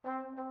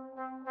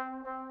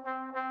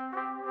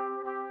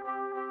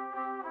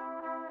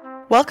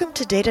Welcome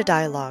to Data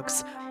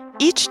Dialogues.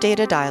 Each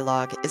data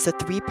dialogue is a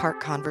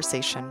three-part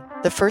conversation.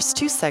 The first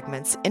two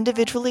segments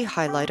individually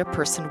highlight a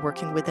person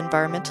working with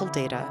environmental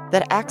data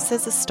that acts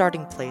as a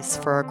starting place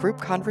for our group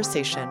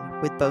conversation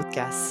with both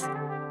guests.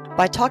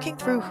 By talking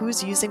through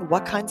who's using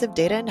what kinds of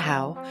data and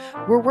how,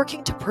 we're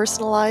working to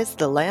personalize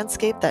the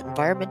landscape that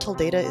environmental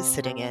data is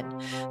sitting in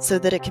so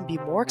that it can be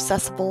more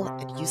accessible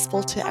and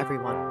useful to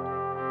everyone.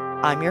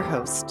 I'm your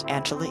host,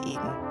 Angela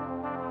Eaton.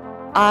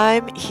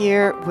 I'm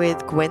here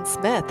with Gwen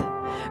Smith.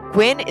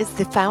 Gwen is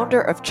the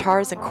founder of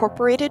CHARS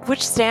Incorporated,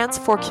 which stands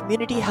for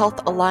Community Health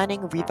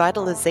Aligning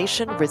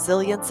Revitalization,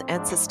 Resilience,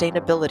 and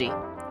Sustainability.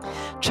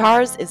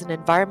 CHARS is an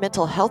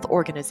environmental health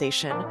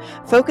organization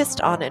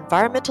focused on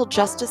environmental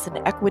justice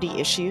and equity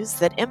issues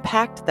that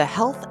impact the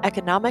health,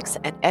 economics,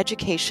 and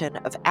education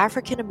of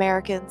African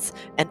Americans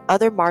and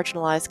other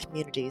marginalized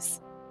communities.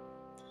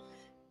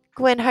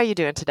 Gwen, how are you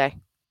doing today?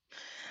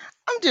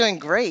 I'm doing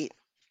great.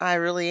 I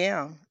really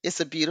am. It's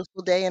a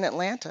beautiful day in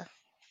Atlanta.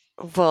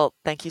 Well,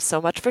 thank you so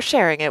much for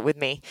sharing it with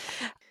me.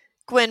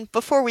 Gwen,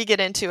 before we get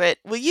into it,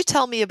 will you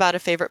tell me about a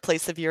favorite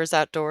place of yours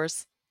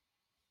outdoors?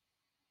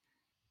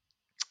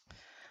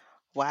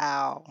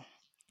 Wow.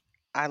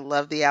 I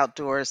love the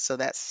outdoors, so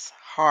that's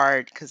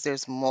hard because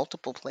there's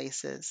multiple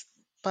places.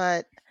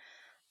 But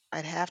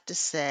I'd have to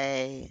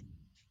say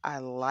I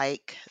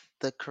like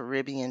the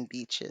Caribbean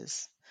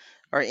beaches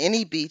or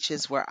any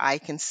beaches where I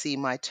can see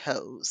my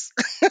toes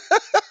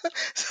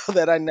so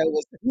that I know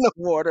what's in the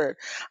water.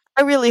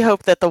 I really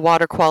hope that the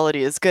water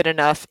quality is good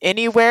enough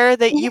anywhere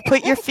that you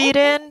put your feet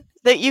in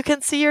that you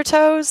can see your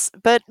toes,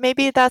 but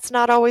maybe that's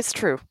not always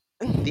true.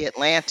 The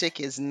Atlantic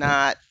is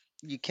not,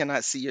 you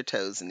cannot see your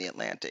toes in the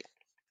Atlantic,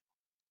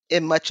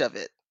 in much of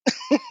it.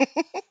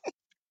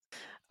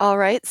 All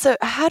right. So,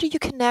 how do you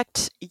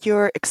connect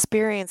your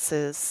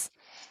experiences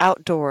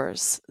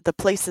outdoors, the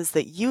places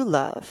that you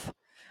love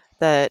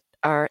that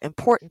are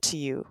important to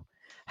you?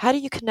 How do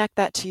you connect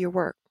that to your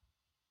work?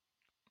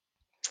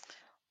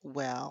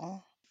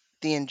 Well,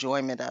 the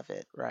enjoyment of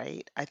it,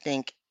 right? I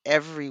think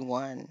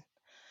everyone,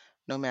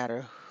 no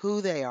matter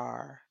who they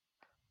are,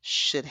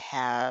 should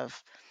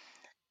have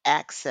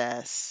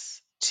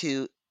access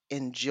to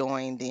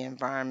enjoying the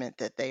environment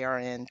that they are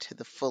in to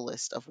the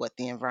fullest of what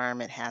the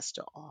environment has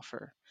to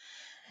offer.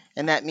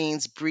 And that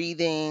means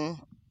breathing,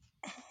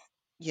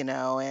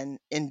 and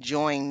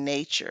enjoying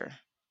nature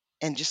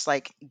and just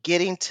like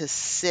getting to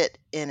sit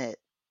in it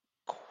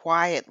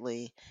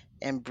quietly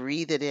and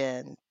breathe it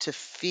in, to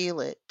feel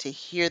it, to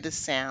hear the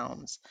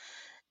sounds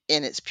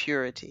in its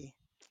purity.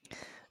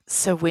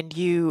 So, when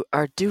you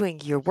are doing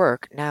your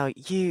work, now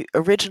you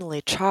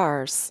originally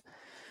CHARS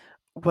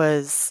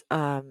was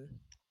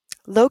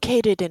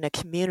located in a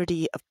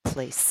community of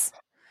place.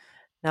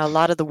 Now, a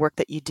lot of the work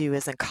that you do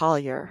is in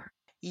Collier.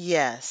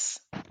 Yes.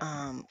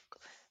 Um,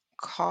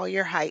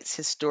 Collier Heights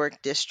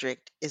Historic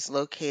District is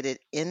located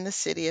in the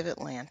city of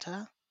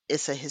Atlanta.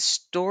 It's a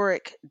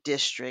historic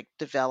district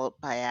developed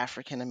by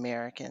African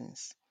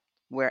Americans,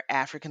 where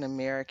African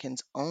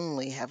Americans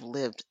only have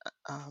lived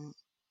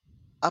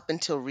up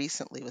until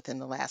recently, within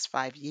the last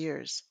 5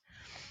 years.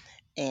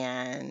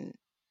 And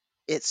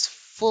it's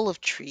full of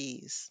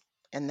trees,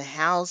 and the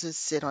houses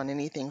sit on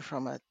anything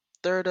from a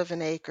third of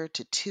an acre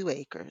to 2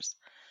 acres.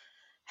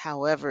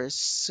 However, as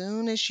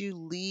soon as you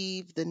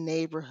leave the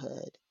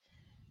neighborhood,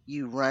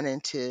 you run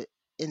into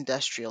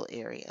industrial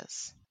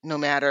areas. No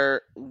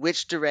matter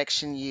which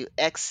direction you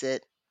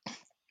exit,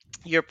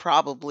 you're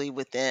probably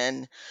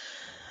within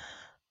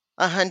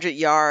 100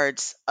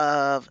 yards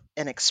of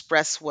an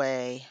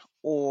expressway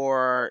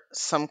or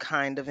some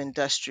kind of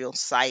industrial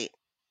site,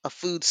 a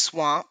food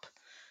swamp,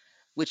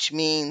 which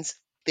means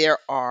there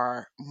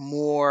are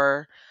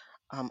more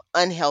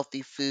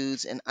unhealthy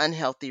foods and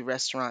unhealthy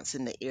restaurants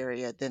in the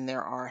area than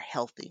there are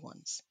healthy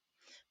ones.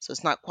 So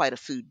it's not quite a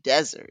food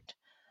desert,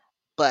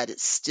 but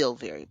it's still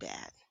very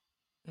bad.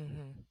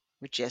 Mhm.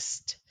 We're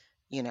just,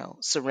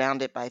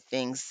 surrounded by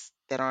things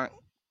that aren't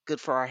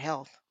good for our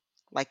health,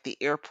 like the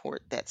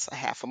airport that's a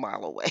half a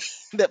mile away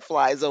that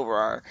flies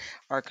over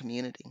our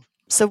community.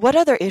 So, what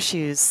other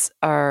issues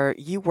are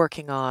you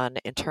working on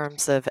in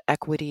terms of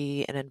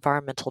equity and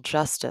environmental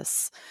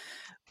justice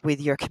with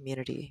your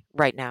community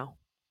right now?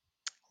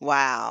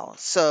 Wow.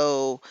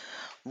 So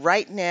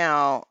right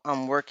now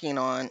I'm working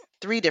on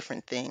three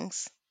different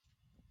things.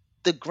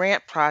 The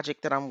grant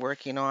project that I'm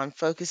working on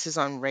focuses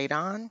on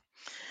radon,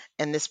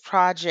 and this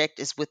project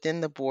is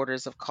within the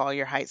borders of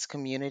Collier Heights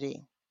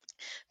community.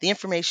 The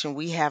information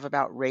we have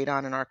about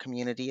radon in our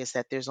community is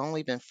that there's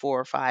only been 4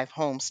 or 5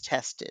 homes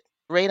tested.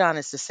 Radon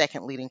is the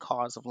second leading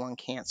cause of lung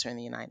cancer in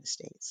the United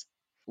States.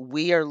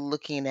 We are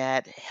looking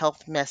at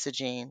health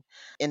messaging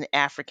in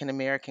African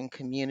American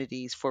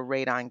communities for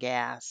radon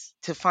gas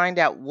to find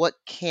out what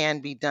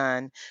can be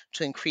done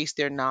to increase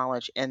their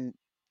knowledge and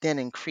then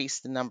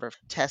increase the number of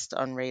tests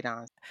on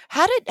radon.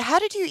 How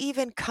did you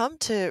even come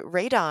to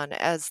radon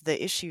as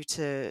the issue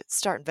to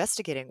start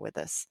investigating with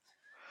this?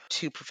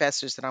 Two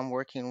professors that I'm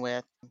working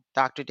with,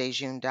 Dr.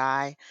 Dejun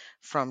Dai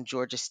from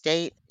Georgia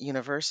State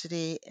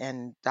University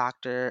and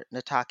Dr.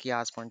 Nataki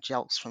Osborne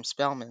Jelks from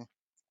Spelman.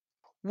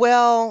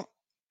 Well,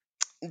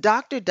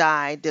 Dr.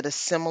 Dye did a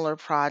similar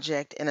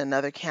project in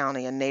another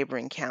county, a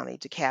neighboring county,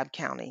 DeKalb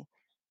County.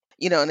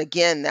 And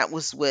again, that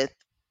was with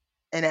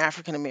an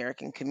African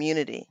American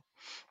community,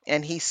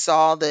 and he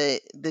saw the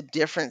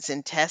difference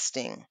in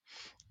testing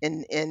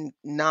in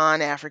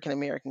non-African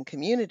American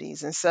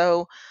communities. And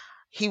so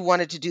he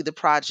wanted to do the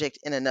project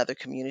in another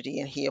community,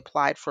 and he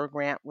applied for a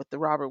grant with the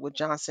Robert Wood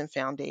Johnson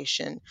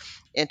Foundation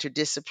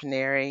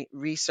Interdisciplinary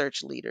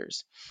Research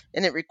Leaders.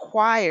 And it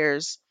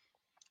requires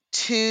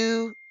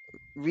two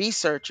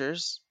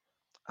researchers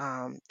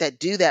that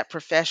do that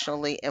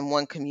professionally and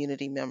one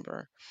community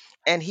member.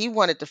 And he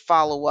wanted to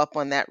follow up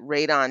on that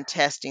radon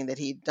testing that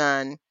he'd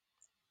done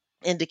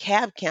in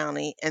DeKalb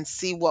County and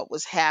see what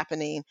was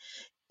happening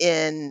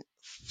in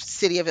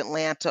city of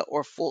Atlanta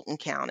or Fulton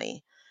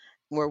County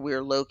where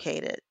we're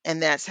located.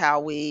 And that's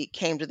how we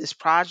came to this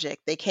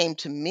project. They came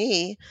to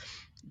me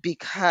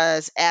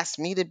because asked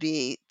me to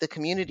be the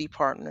community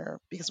partner,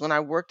 because when I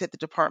worked at the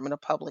Department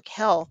of Public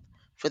Health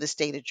for the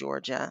state of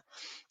Georgia,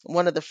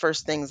 one of the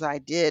first things I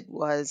did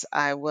was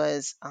I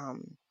was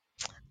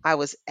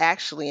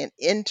actually an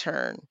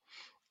intern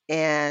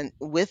and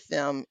with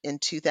them in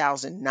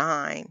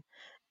 2009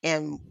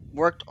 and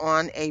worked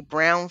on a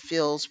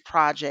brownfields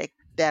project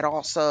that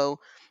also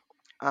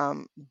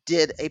um,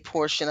 did a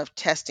portion of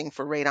testing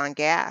for radon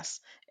gas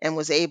and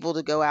was able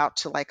to go out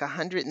to like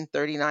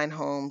 139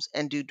 homes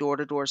and do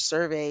door-to-door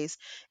surveys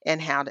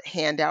and how to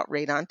hand out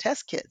radon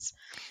test kits.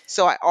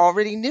 So I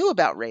already knew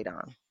about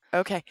radon.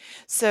 Okay.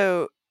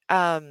 So,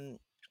 um,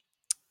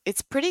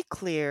 it's pretty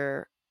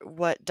clear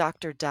what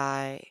Dr.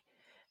 Dye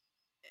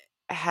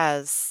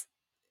has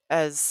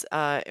as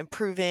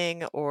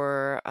improving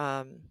or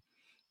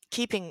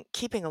keeping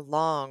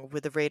along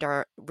with the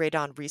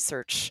radon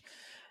research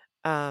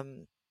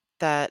um,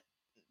 that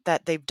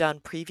they've done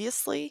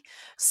previously.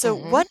 So,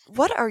 hmm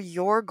what are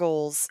your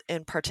goals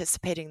in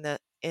participating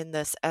in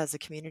this as a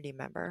community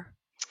member?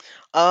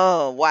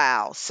 Oh,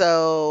 wow.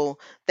 So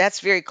that's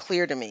very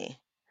clear to me.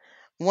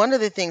 One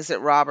of the things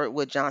that Robert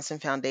Wood Johnson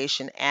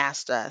Foundation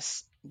asked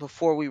us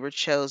before we were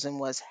chosen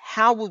was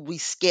how would we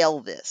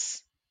scale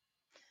this?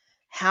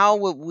 How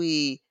would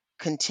we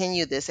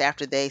continue this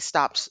after they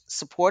stopped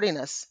supporting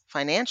us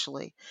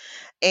financially?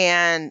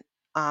 And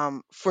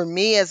for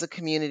me as a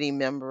community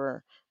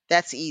member,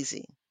 that's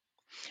easy.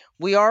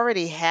 We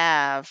already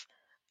have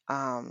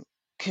um,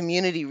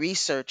 community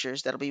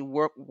researchers that'll be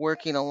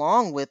working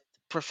along with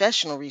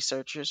professional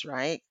researchers,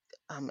 right?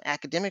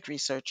 Academic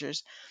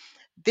researchers.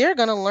 They're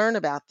going to learn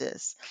about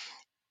this.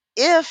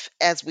 If,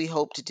 as we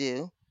hope to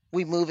do,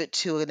 we move it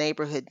to a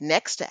neighborhood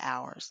next to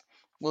ours,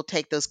 we'll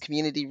take those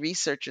community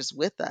researchers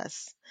with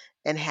us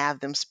and have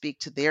them speak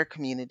to their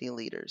community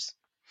leaders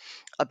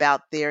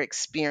about their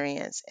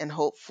experience and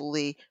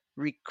hopefully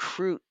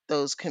recruit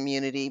those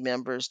community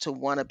members to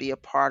want to be a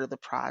part of the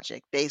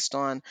project based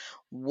on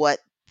what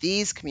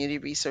these community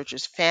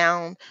researchers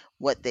found,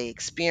 what they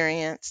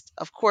experienced.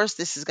 Of course,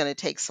 this is going to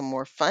take some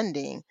more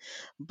funding,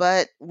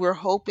 but we're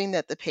hoping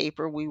that the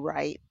paper we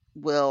write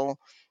will,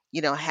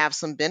 have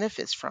some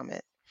benefits from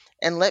it.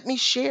 And let me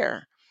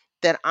share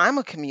that I'm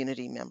a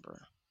community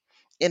member.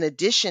 In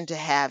addition to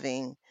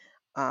having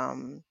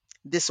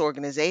this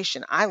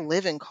organization, I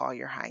live in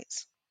Collier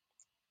Heights.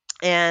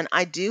 And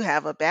I do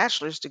have a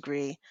bachelor's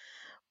degree,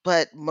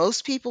 but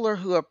most people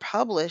who are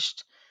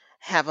published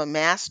have a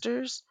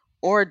master's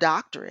or a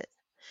doctorate.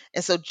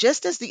 And so,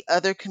 just as the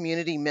other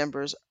community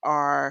members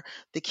are,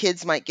 the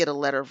kids might get a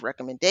letter of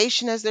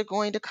recommendation as they're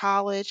going to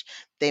college.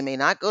 They may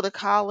not go to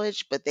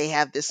college, but they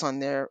have this on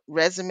their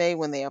resume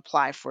when they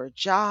apply for a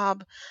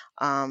job.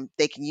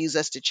 They can use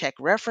us to check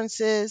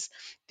references.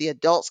 The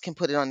adults can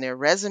put it on their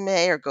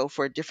resume or go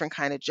for a different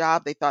kind of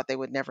job they thought they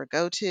would never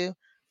go to.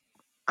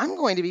 I'm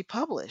going to be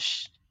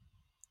published.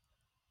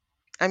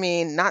 I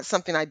mean, not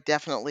something I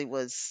definitely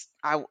was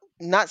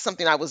not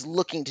something I was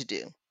looking to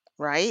do,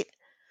 right?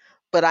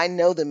 But I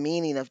know the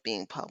meaning of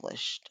being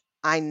published.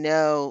 I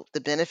know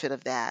the benefit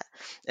of that.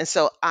 And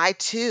so I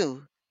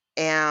too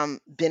am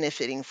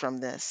benefiting from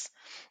this.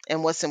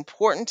 And what's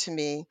important to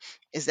me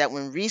is that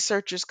when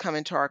researchers come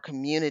into our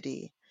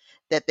community,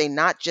 that they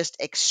not just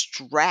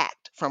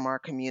extract from our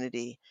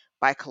community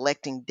by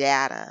collecting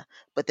data,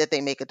 but that they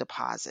make a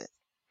deposit.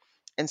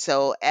 And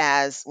so,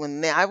 as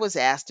when I was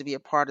asked to be a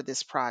part of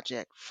this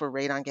project for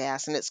radon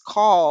gas, and it's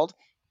called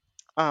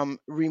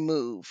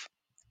Remove,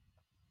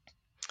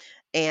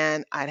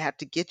 and I'd have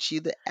to get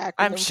you the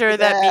I'm acronym for sure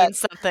that that. means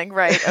something,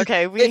 right?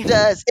 Okay, It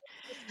does.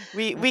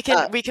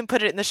 Uh, we can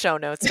put it in the show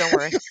notes. Don't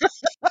worry.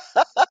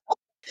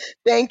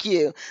 Thank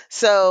you.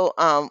 So,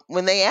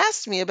 when they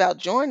asked me about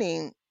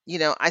joining,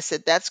 I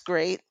said that's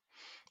great,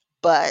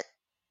 but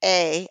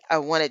I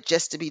want it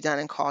just to be done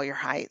in Collier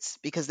Heights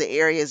because the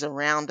areas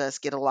around us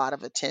get a lot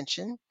of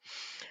attention.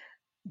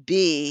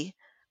 B,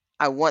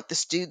 I want the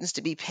students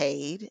to be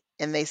paid.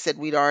 And they said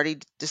we'd already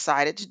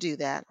decided to do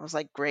that. I was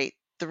like, great.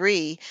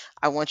 Three,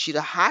 I want you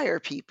to hire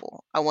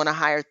people. I want to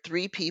hire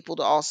three people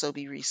to also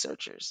be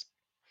researchers.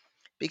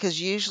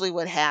 Because usually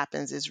what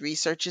happens is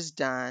research is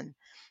done,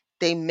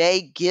 They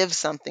may give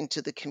something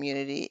to the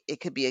community. It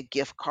could be a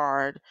gift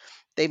card.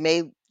 They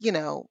may,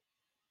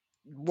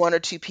 one or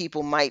two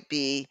people might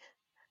be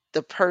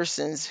the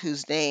persons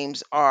whose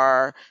names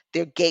are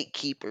their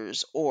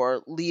gatekeepers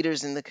or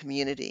leaders in the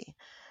community.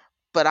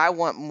 But I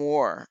want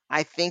more.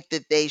 I think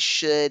that they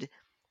should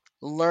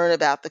learn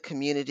about the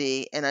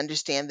community and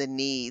understand the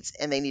needs,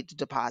 and they need to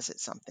deposit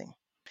something.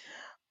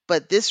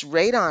 But this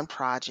radon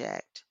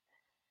project,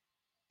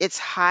 it's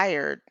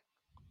hired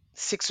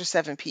 6 or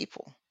 7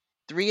 people,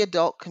 3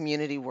 adult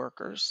community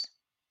workers.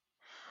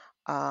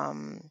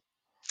 Um,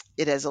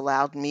 it has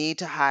allowed me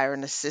to hire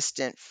an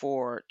assistant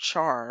for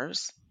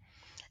CHARS,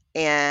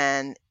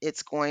 and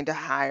it's going to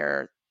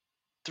hire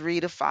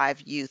 3 to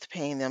 5 youth,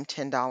 paying them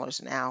 $10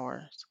 an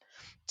hour.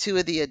 2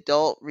 of the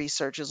adult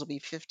researchers will be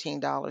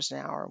 $15 an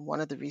hour.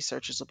 One of the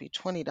researchers will be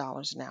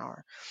 $20 an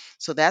hour.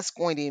 So that's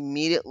going to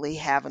immediately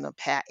have an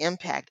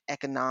impact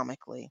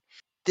economically.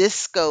 This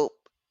scope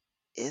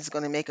is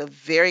going to make a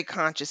very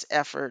conscious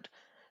effort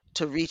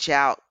to reach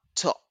out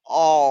to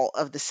all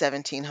of the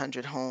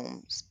 1,700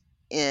 homes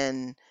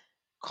in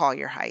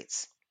Collier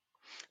Heights,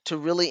 to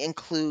really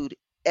include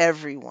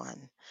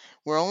everyone.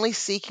 We're only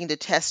seeking to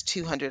test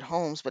 200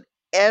 homes, but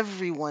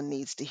everyone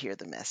needs to hear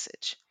the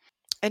message.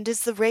 And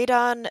does the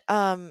radon,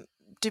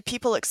 do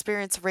people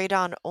experience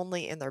radon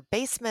only in their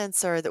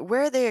basements, or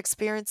where are they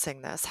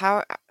experiencing this?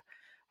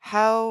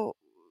 How,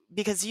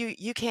 because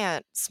you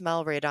can't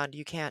smell radon,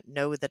 you can't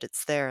know that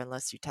it's there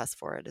unless you test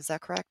for it. Is that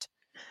correct?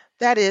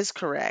 That is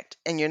correct.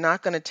 And you're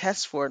not going to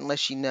test for it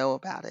unless you know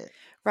about it.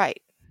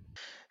 Right.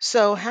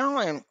 So, how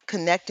I'm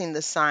connecting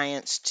the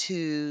science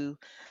to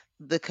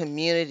the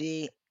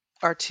community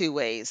are 2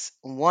 ways.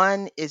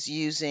 One is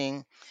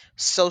using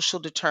social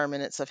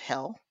determinants of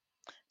health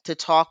to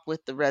talk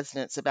with the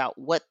residents about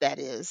what that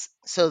is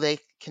so they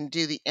can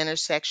do the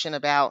intersection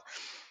about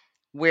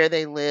where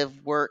they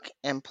live, work,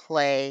 and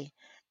play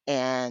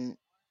and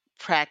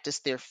practice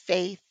their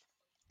faith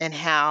and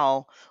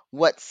how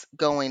what's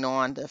going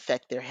on to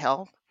affect their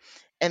health.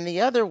 And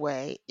the other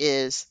way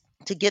is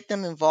to get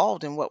them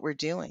involved in what we're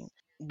doing.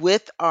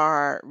 With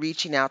our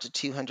reaching out to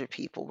 200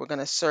 people, we're going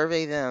to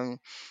survey them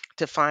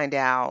to find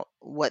out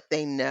what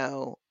they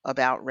know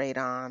about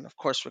radon. Of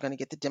course, we're going to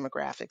get the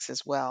demographics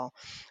as well,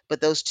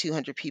 but those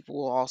 200 people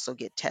will also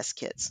get test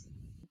kits.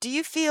 Do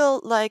you feel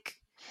like,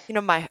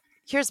 my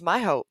here's my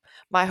hope.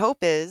 My hope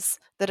is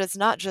that it's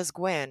not just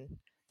Gwen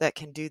that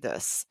can do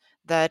this,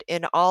 that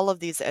in all of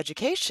these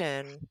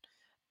education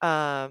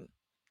um,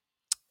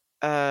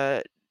 uh,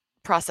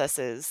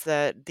 processes,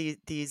 that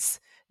these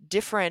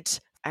different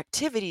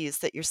activities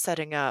that you're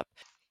setting up,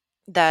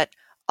 that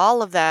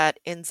all of that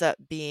ends up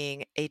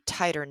being a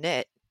tighter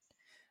knit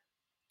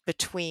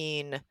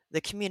between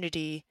the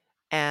community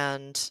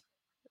and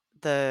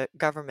the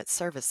government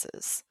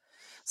services.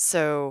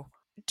 So,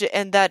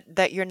 and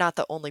that you're not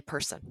the only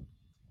person.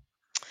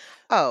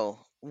 Oh,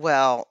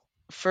 well,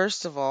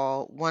 first of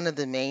all, one of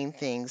the main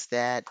things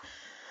that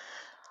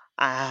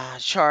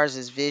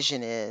Charles's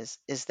vision is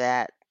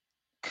that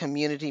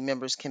community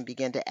members can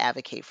begin to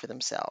advocate for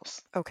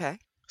themselves. Okay.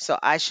 So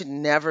I should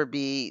never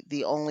be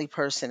the only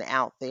person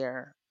out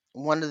there.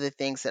 One of the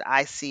things that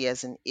I see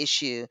as an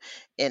issue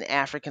in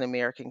African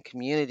American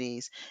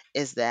communities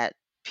is that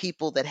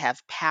people that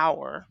have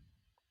power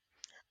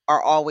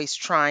are always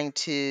trying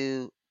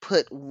to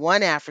put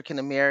one African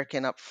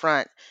American up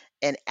front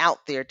and out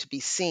there to be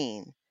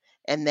seen.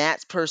 And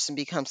that person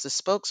becomes the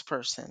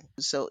spokesperson.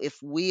 So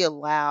if we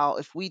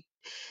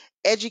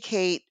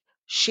educate,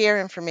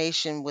 share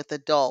information with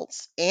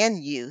adults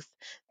and youth,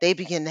 they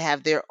begin to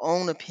have their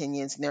own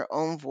opinions and their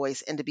own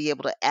voice and to be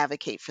able to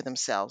advocate for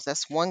themselves.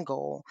 That's one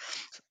goal.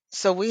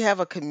 So we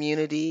have a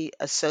community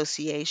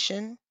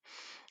association.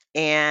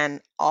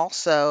 And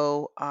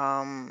also,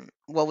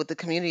 well, with the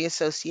community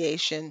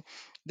association,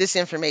 this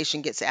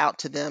information gets out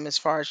to them as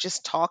far as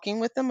just talking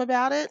with them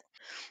about it.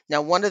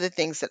 Now, one of the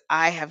things that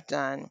I have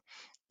done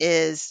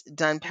is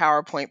done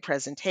PowerPoint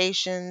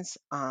presentations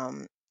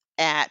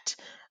at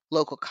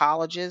local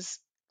colleges,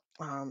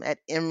 at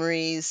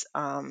Emory's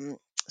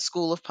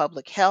School of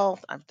Public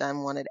Health. I've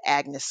done one at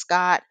Agnes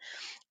Scott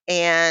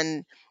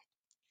and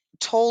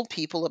told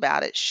people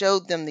about it,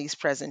 showed them these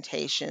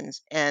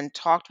presentations, and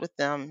talked with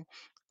them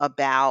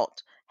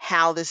about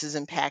how this is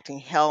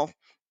impacting health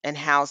and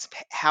how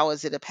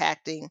is it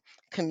impacting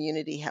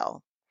community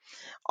health.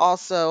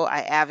 Also, I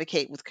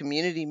advocate with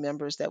community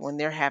members that when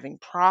they're having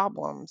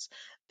problems,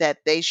 that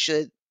they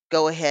should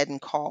go ahead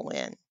and call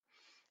in.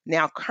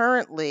 Now,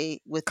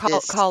 currently with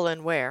this, Call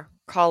in where?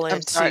 Call I'm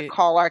in sorry, to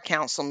call our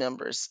council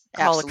members.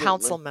 call a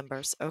council Absolutely.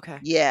 members. Okay.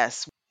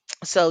 Yes.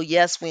 So,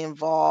 yes, we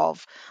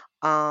involve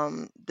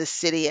the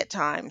city at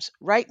times.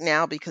 Right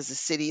now, because the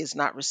city is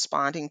not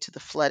responding to the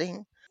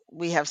flooding,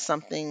 we have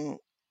something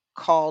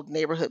called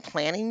neighborhood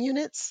planning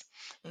units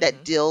that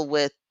Mhm. deal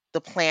with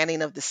the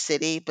planning of the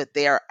city, but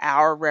they are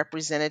our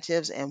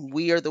representatives and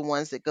we are the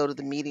ones that go to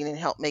the meeting and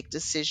help make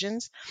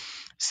decisions.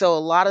 So a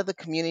lot of the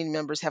community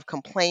members have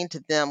complained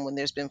to them when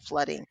there's been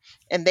flooding,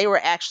 and they were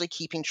actually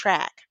keeping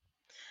track.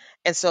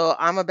 And so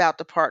I'm about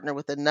to partner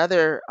with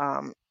another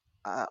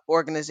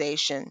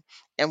organization,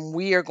 and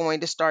we are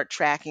going to start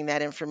tracking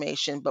that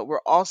information. But we're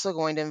also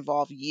going to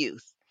involve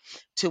youth,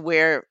 to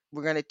where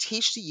we're going to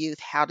teach the youth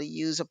how to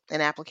use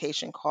an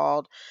application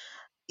called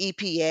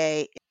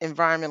EPA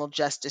Environmental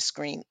Justice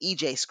Screen.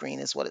 EJ Screen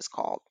is what it's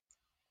called.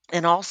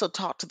 And also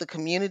talk to the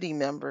community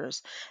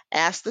members,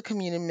 ask the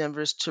community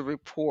members to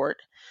report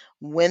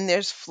when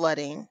there's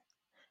flooding,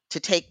 to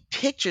take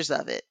pictures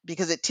of it,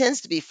 because it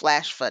tends to be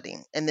flash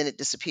flooding and then it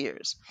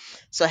disappears.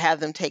 So have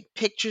them take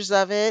pictures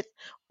of it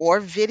or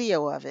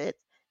video of it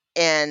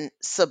and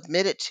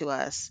submit it to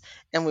us.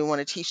 And we want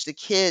to teach the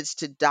kids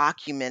to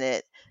document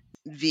it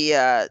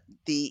via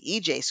the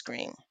EJ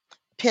screen,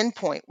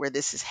 pinpoint where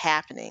this is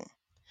happening.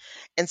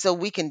 And so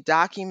we can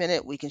document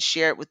it, we can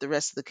share it with the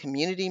rest of the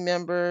community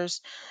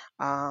members.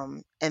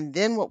 And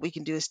then what we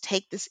can do is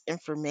take this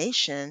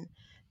information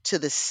to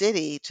the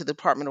city, to the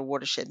Department of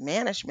Watershed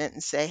Management,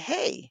 and say,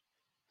 hey,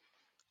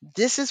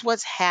 this is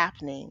what's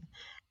happening.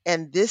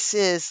 And this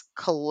is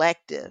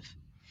collective.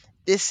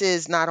 This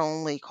is not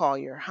only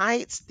Collier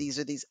Heights, these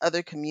are these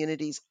other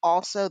communities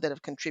also that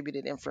have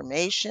contributed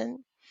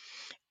information.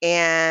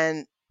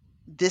 And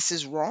this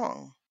is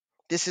wrong.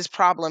 This is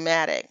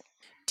problematic.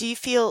 Do you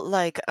feel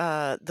like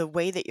the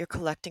way that you're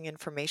collecting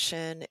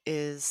information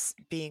is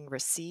being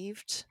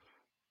received?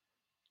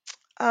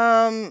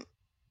 Um,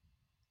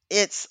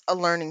 it's a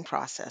learning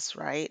process,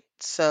 right?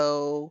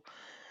 So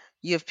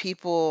you have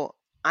people,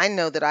 I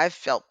know that I've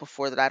felt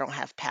before that I don't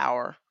have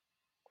power.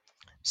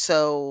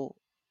 So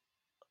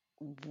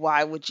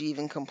why would you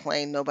even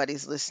complain?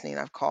 Nobody's listening.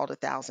 I've called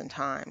 1,000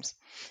 times.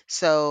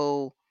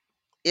 So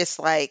it's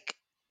like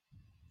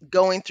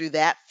going through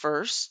that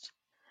first,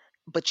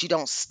 but you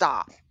don't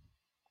stop.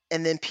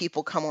 And then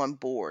people come on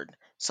board.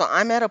 So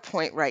I'm at a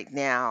point right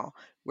now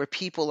where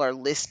people are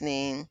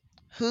listening.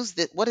 Who's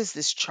this? What is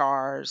this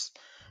Charles?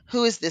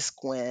 Who is this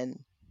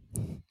Gwen?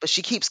 But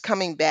she keeps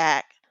coming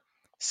back.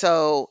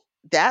 So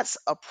that's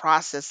a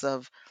process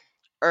of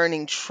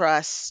earning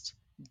trust,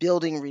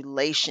 building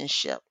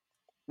relationship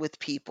with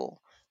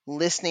people,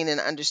 listening and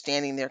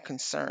understanding their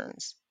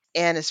concerns.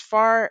 And as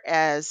far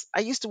as I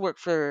used to work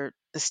for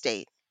the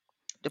state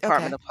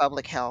Department Okay. of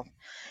Public Health,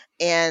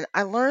 and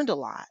I learned a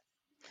lot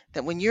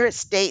that when you're at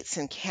states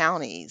and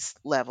counties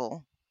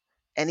level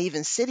and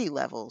even city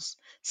levels,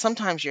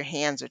 sometimes your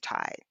hands are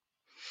tied.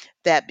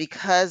 That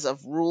because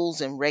of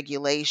rules and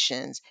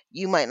regulations,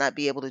 you might not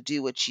be able to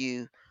do what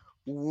you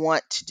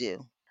want to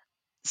do.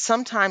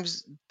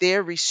 Sometimes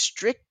they're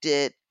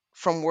restricted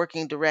from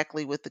working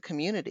directly with the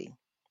community.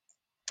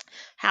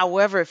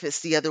 However, if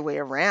it's the other way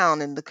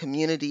around and the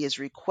community is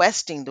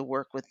requesting to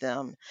work with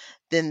them,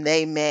 then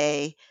they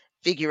may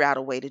figure out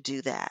a way to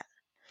do that.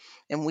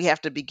 And we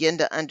have to begin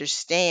to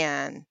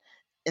understand,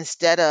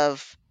 instead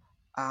of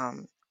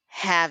um,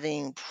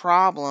 having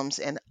problems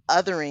and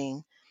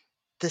othering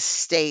the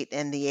state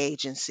and the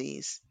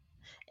agencies,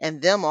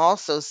 and them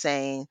also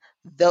saying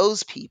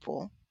those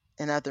people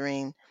and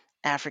othering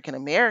African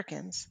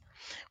Americans,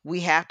 we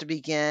have to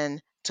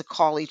begin to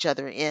call each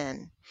other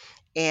in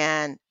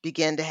and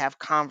begin to have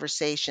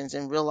conversations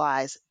and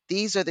realize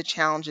these are the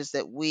challenges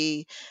that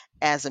we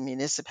as a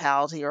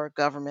municipality or a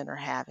government are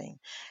having.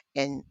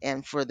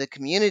 And for the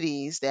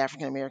communities, the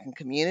African American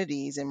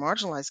communities and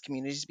marginalized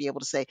communities, to be able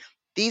to say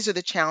these are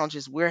the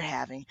challenges we're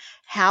having.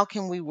 How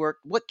can we work?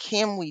 What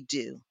can we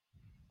do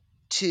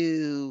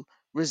to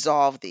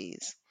resolve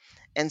these?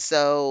 And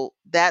so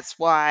that's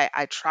why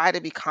I try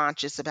to be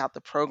conscious about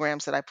the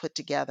programs that I put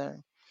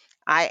together.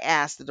 I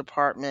asked the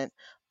Department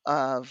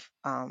of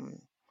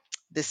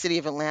the City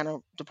of Atlanta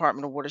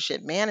Department of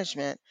Watershed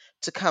Management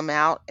to come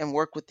out and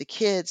work with the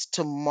kids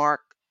to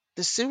mark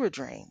the sewer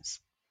drains.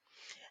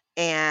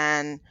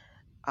 And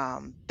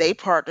they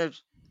partnered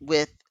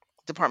with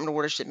Department of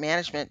Watershed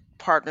Management,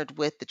 partnered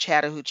with the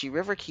Chattahoochee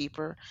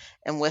Riverkeeper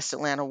and West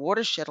Atlanta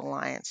Watershed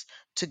Alliance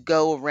to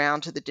go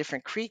around to the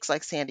different creeks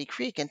like Sandy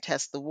Creek and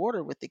test the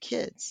water with the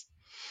kids.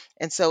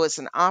 And so it's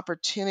an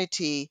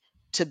opportunity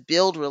to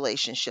build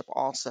relationship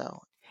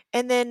also.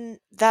 And then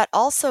that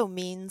also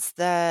means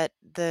that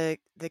the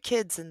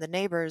kids and the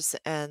neighbors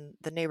and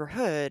the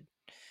neighborhood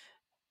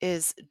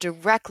is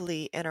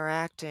directly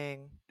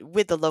interacting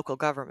with the local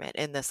government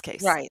in this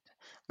case. Right.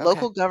 Okay.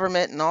 Local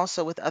government and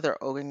also with other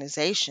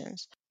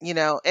organizations,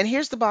 and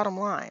here's the bottom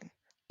line.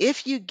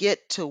 If you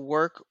get to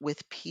work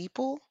with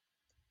people,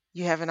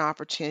 you have an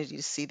opportunity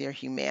to see their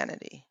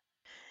humanity.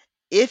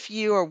 If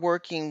you are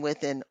working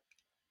with an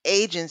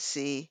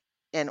agency,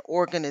 an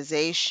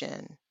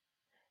organization,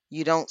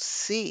 you don't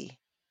see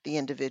the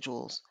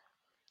individuals.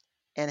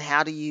 And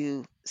how do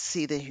you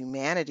see the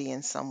humanity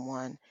in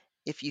someone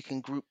if you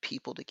can group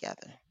people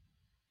together?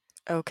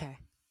 Okay.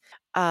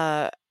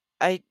 Uh,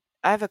 I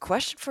I have a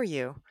question for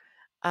you.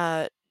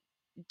 Uh,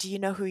 do you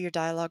know who your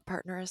dialogue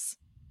partner is?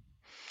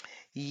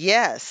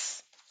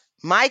 Yes.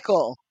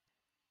 Michael.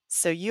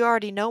 So you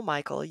already know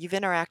Michael. You've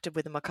interacted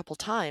with him a couple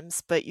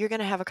times, but you're going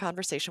to have a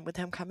conversation with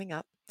him coming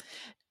up.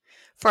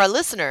 For our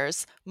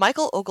listeners,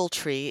 Michael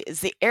Ogletree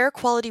is the Air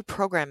Quality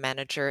Program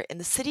Manager in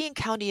the City and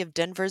County of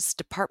Denver's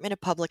Department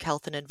of Public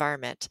Health and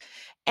Environment,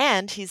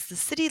 and he's the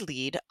city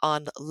lead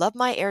on Love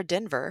My Air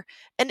Denver,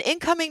 an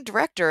incoming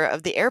director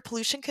of the Air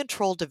Pollution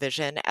Control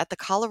Division at the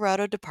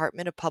Colorado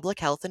Department of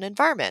Public Health and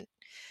Environment.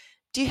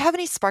 Do you have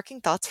any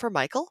sparking thoughts for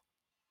Michael?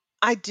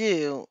 I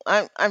do.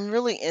 I'm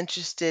really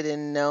interested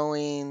in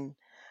knowing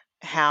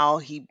how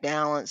he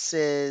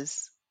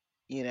balances,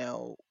 you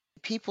know,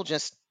 people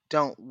just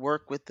don't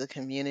work with the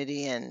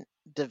community and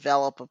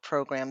develop a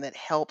program that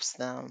helps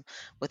them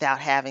without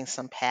having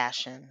some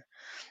passion.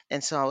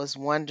 And so I was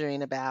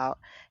wondering about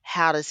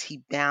how does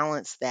he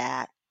balance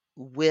that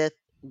with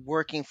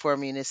working for a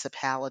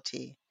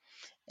municipality?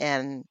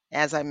 And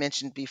as I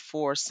mentioned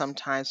before,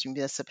 sometimes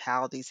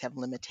municipalities have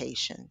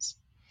limitations.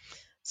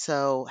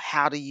 So,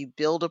 how do you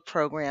build a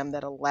program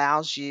that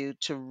allows you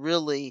to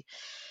really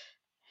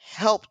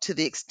help to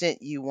the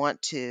extent you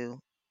want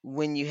to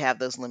when you have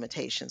those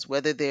limitations,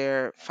 whether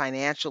they're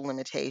financial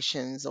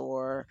limitations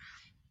or,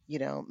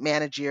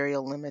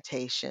 managerial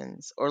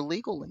limitations or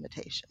legal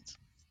limitations?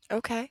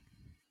 Okay.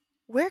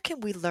 Where can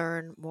we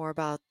learn more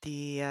about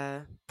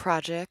the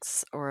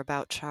projects or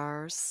about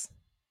CHARS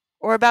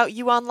or about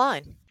you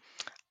online?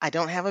 I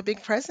don't have a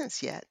big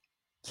presence yet.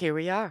 Here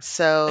we are.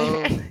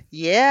 So,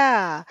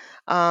 yeah,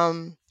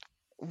 um,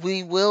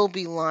 we will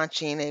be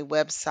launching a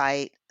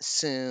website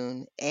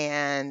soon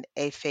and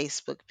a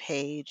Facebook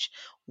page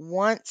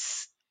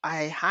once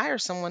I hire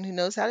someone who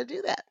knows how to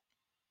do that.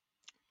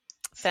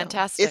 So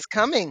Fantastic. it's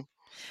coming.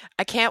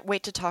 I can't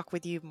wait to talk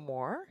with you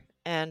more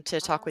and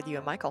to talk with you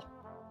and Michael.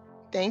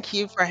 Thank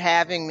you for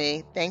having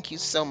me. Thank you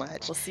so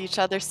much. We'll see each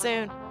other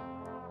soon.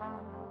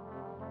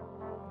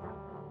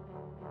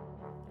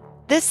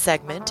 This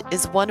segment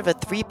is one of a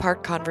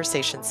three-part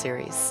conversation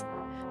series.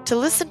 To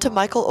listen to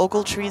Michael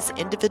Ogletree's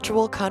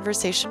individual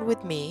conversation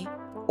with me,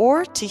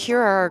 or to hear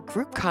our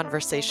group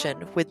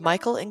conversation with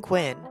Michael and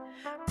Gwen,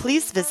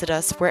 please visit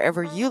us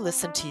wherever you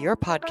listen to your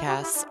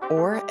podcasts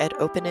or at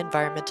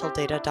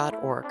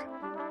openenvironmentaldata.org.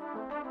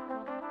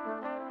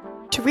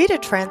 To read a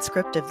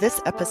transcript of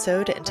this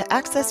episode and to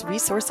access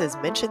resources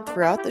mentioned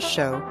throughout the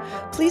show,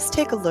 please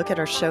take a look at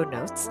our show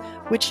notes,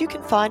 which you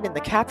can find in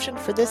the caption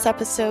for this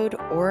episode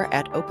or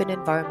at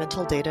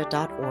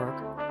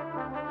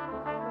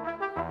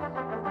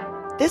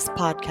openenvironmentaldata.org. This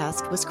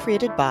podcast was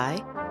created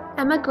by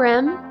Emma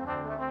Grimm,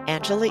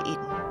 Angela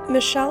Eaton,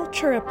 Michelle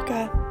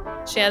Charipka,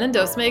 Shannon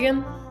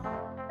Dosmegan,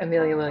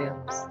 Amelia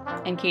Williams,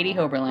 and Katie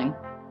Hoberling,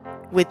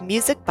 with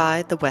music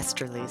by the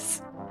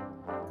Westerlies.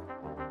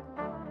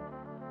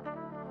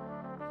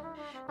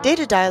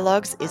 Data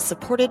Dialogues is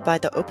supported by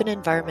the Open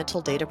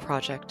Environmental Data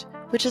Project,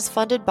 which is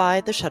funded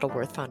by the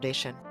Shuttleworth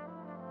Foundation.